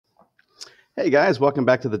Hey guys, welcome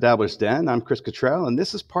back to the Dabbler's Den. I'm Chris Cottrell, and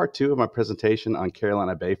this is part two of my presentation on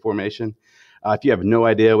Carolina Bay Formation. If you have no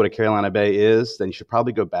idea what a Carolina Bay is, then you should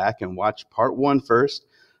probably go back and watch part one first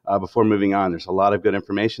before moving on. There's a lot of good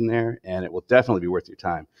information there, and it will definitely be worth your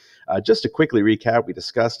time. Just to quickly recap, we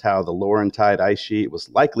discussed how the Laurentide ice sheet was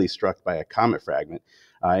likely struck by a comet fragment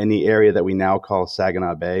in the area that we now call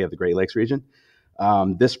Saginaw Bay of the Great Lakes region.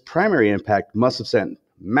 This primary impact must have sent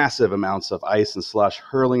massive amounts of ice and slush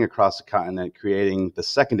hurling across the continent, creating the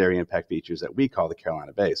secondary impact features that we call the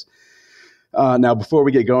Carolina Bays. Now, before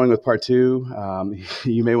we get going with part two,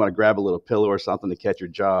 you may want to grab a little pillow or something to catch your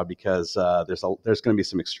jaw because there's going to be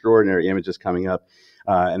some extraordinary images coming up,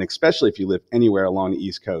 and especially if you live anywhere along the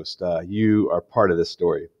East Coast, you are part of this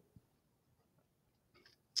story.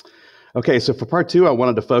 Okay, so for part two, I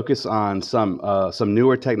wanted to focus on some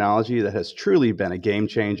newer technology that has truly been a game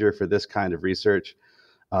changer for this kind of research.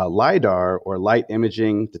 LiDAR, or light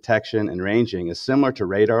imaging detection and ranging, is similar to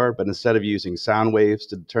radar, but instead of using sound waves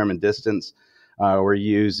to determine distance, we're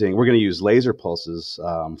going to use laser pulses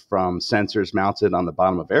from sensors mounted on the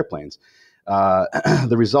bottom of airplanes.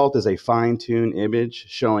 The result is a fine-tuned image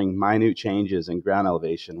showing minute changes in ground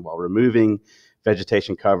elevation while removing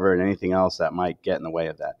vegetation cover and anything else that might get in the way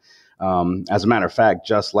of that. As a matter of fact,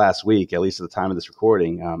 just last week, at least at the time of this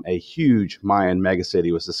recording, a huge Mayan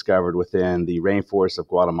megacity was discovered within the rainforest of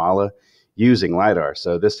Guatemala using LiDAR.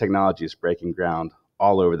 So this technology is breaking ground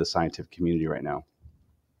all over the scientific community right now.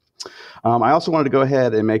 I also wanted to go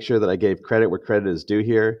ahead and make sure that I gave credit where credit is due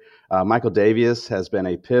here. Michael Davies has been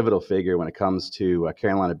a pivotal figure when it comes to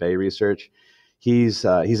Carolina Bay research. He's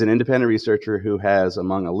an independent researcher who has,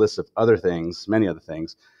 among a list of other things, many other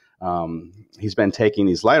things, he's been taking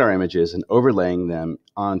these LiDAR images and overlaying them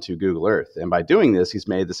onto Google Earth. And by doing this, he's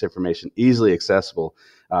made this information easily accessible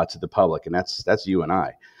to the public, and that's you and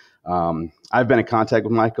I. I've been in contact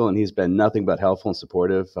with Michael, and he's been nothing but helpful and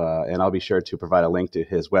supportive, and I'll be sure to provide a link to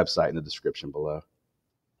his website in the description below.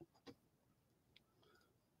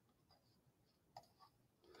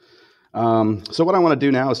 So what I want to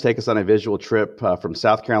do now is take us on a visual trip from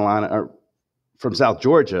South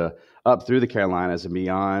Georgia up through the Carolinas and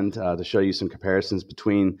beyond to show you some comparisons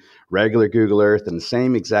between regular Google Earth and the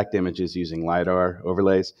same exact images using LiDAR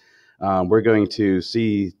overlays. We're going to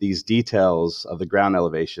see these details of the ground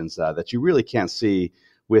elevations that you really can't see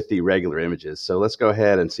with the regular images. So let's go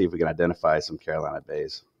ahead and see if we can identify some Carolina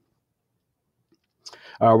Bays.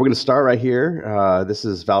 We're going to start right here. This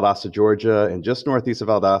is Valdosta, Georgia, and just northeast of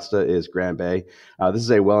Valdosta is Grand Bay. This is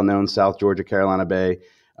a well-known South Georgia Carolina Bay.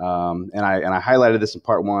 And I highlighted this in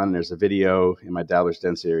part one. There's a video in my Dabbler's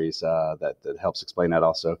Den series that helps explain that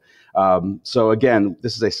also. So again,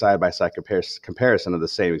 this is a side-by-side comparison of the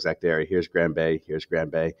same exact area. Here's Grand Bay, here's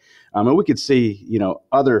Grand Bay. And we could see,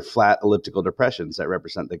 other flat elliptical depressions that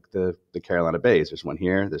represent the Carolina Bays. There's one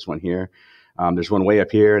here, there's one here. There's one way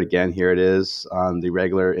up here, and again, here it is on the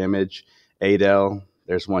regular image. Adel,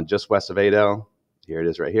 there's one just west of Adel. Here it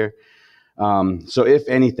is right here. So if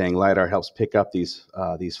anything, LiDAR helps pick up these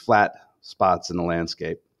flat spots in the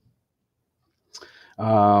landscape.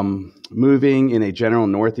 Moving in a general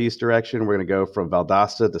northeast direction, we're going to go from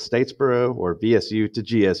Valdosta to Statesboro, or VSU to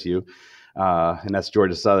GSU, and that's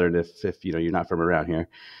Georgia Southern if you're not from around here.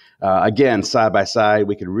 Again, side by side,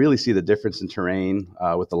 we can really see the difference in terrain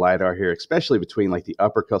with the LiDAR here, especially between like the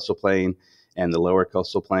upper coastal plain and the lower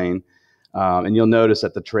coastal plain. And you'll notice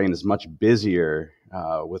that the terrain is much busier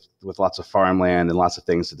with lots of farmland and lots of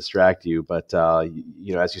things to distract you. But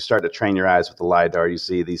as you start to train your eyes with the LiDAR, you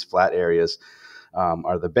see these flat areas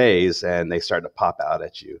are the bays, and they start to pop out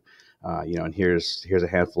at you. And here's a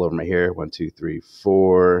handful of them right here. 1, 2, 3,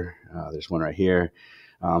 4. There's one right here.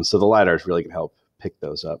 So the LiDAR is really going to help pick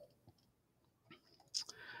those up.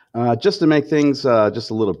 Just to make things just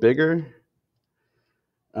a little bigger,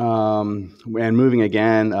 and moving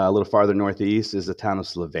again a little farther northeast is the town of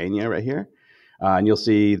Sylvania right here. And you'll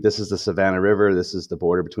see this is the Savannah River. This is the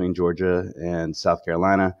border between Georgia and South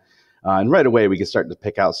Carolina. And right away, we can start to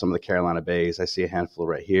pick out some of the Carolina Bays. I see a handful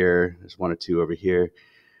right here. There's 1 or 2 over here.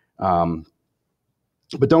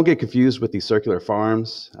 But don't get confused with these circular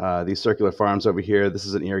farms. These circular farms over here, this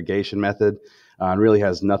is an irrigation method and really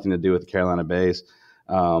has nothing to do with the Carolina Bays.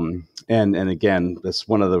 And again, that's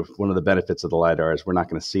one of the benefits of the LiDAR is we're not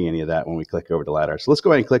going to see any of that when we click over to LiDAR. So let's go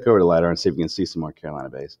ahead and click over to LiDAR and see if we can see some more Carolina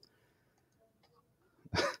Bays.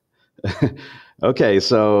 Okay,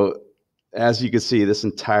 so as you can see, this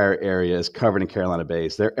entire area is covered in Carolina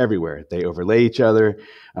Bays. They're everywhere. They overlay each other.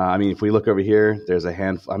 If we look over here, there's a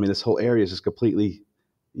handful. This whole area is just completely,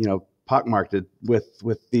 pockmarked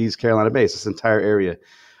with these Carolina Bays. This entire area,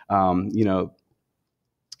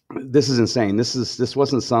 This is insane. This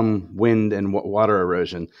wasn't some wind and water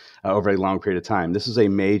erosion over a long period of time. This was a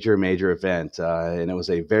major event, and it was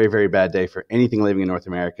a very bad day for anything living in North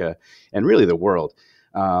America and really the world.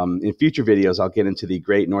 In future videos, I'll get into the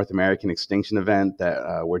Great North American Extinction Event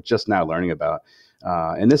that we're just now learning about,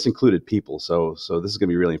 and this included people. So this is going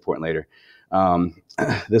to be really important later.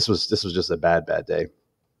 This was just a bad day.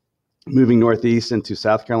 Moving northeast into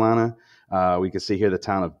South Carolina, we can see here the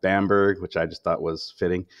town of Bamberg, which I just thought was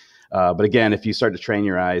fitting. But again, if you start to train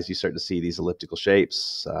your eyes, you start to see these elliptical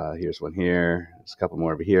shapes. Here's one here. There's a couple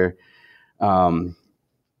more over here. But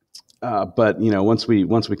once we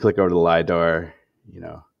click over to the LiDAR,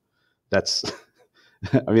 that's.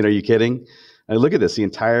 I mean, are you kidding? Look at this. The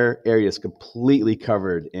entire area is completely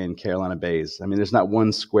covered in Carolina bays. I mean, there's not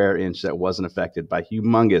one square inch that wasn't affected by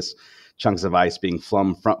humongous chunks of ice being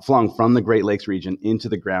flung from the Great Lakes region into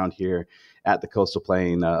the ground here at the coastal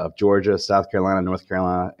plain of Georgia, South Carolina, North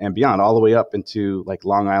Carolina, and beyond, all the way up into like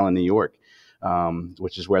Long Island, New York,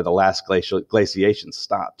 which is where the last glaciation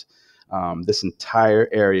stopped. This entire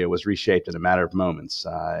area was reshaped in a matter of moments.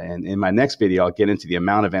 And in my next video, I'll get into the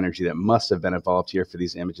amount of energy that must have been involved here for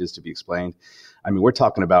these images to be explained. I mean, we're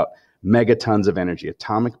talking about megatons of energy,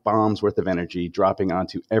 atomic bombs worth of energy dropping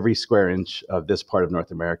onto every square inch of this part of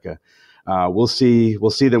North America. We see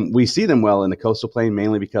them well in the coastal plain,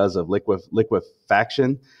 mainly because of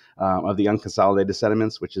liquefaction of the unconsolidated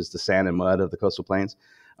sediments, which is the sand and mud of the coastal plains.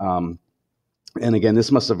 And again,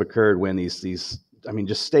 this must have occurred when these I mean,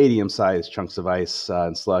 just stadium-sized chunks of ice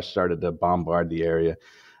and slush started to bombard the area.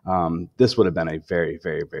 This would have been a very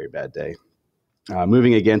bad day.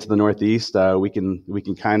 Moving again to the northeast, we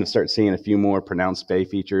can kind of start seeing a few more pronounced bay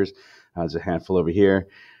features. There's a handful over here,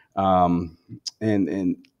 and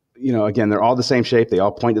again, they're all the same shape. They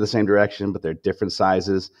all point to the same direction, but they're different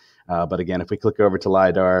sizes. But again, if we click over to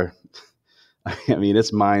LiDAR, I mean,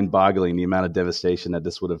 it's mind-boggling the amount of devastation that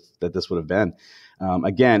this would have been.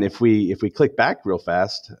 Again, if we click back real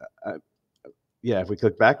fast, if we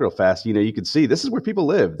click back real fast, you can see this is where people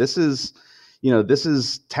live. This is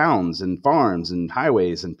towns and farms and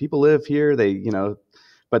highways, and people live here.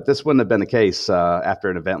 But this wouldn't have been the case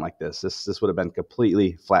after an event like this. This would have been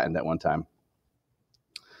completely flattened at one time.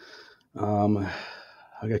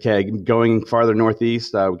 Okay, going farther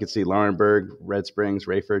northeast, we can see Laurinburg, Red Springs,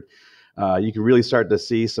 Rayford. You can really start to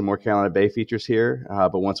see some more Carolina Bay features here,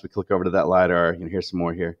 but once we click over to that LiDAR, here's some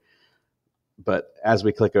more here. But as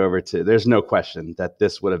we click over to, there's no question that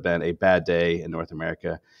this would have been a bad day in North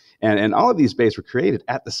America. And all of these bays were created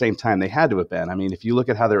at the same time. They had to have been. I mean, if you look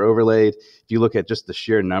at how they're overlaid, if you look at just the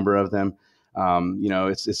sheer number of them,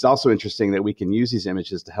 it's also interesting that we can use these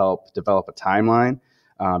images to help develop a timeline.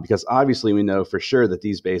 Because obviously we know for sure that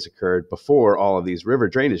these bays occurred before all of these river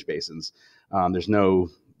drainage basins. There's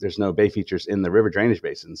no bay features in the river drainage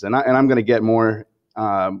basins, and I'm going to get more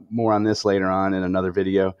on this later on in another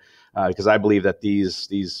video, because I believe that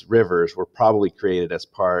these rivers were probably created as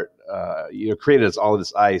created as all of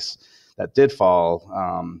this ice that did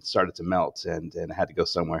fall started to melt and had to go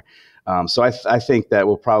somewhere. So I think that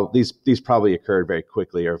these probably occurred very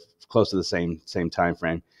quickly or close to the same time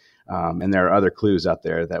frame. And there are other clues out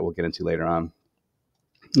there that we'll get into later on.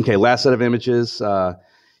 Okay, last set of images.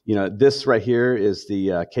 This right here is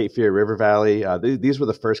the Cape Fear River Valley. These were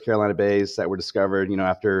the first Carolina bays that were discovered,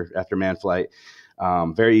 after man flight.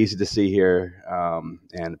 Very easy to see here.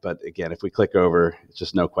 But again, if we click over, it's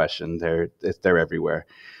just no question. They're everywhere.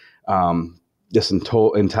 This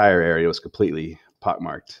entire area was completely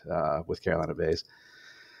pockmarked with Carolina bays.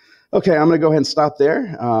 Okay, I'm going to go ahead and stop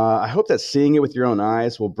there. I hope that seeing it with your own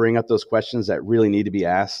eyes will bring up those questions that really need to be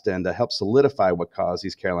asked and help solidify what caused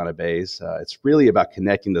these Carolina bays. It's really about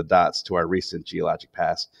connecting the dots to our recent geologic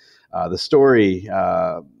past. The story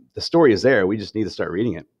is there. We just need to start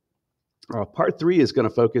reading it. Part 3 is going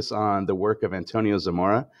to focus on the work of Antonio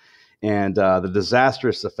Zamora and the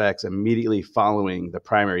disastrous effects immediately following the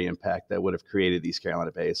primary impact that would have created these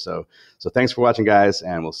Carolina bays. So thanks for watching, guys,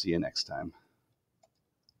 and we'll see you next time.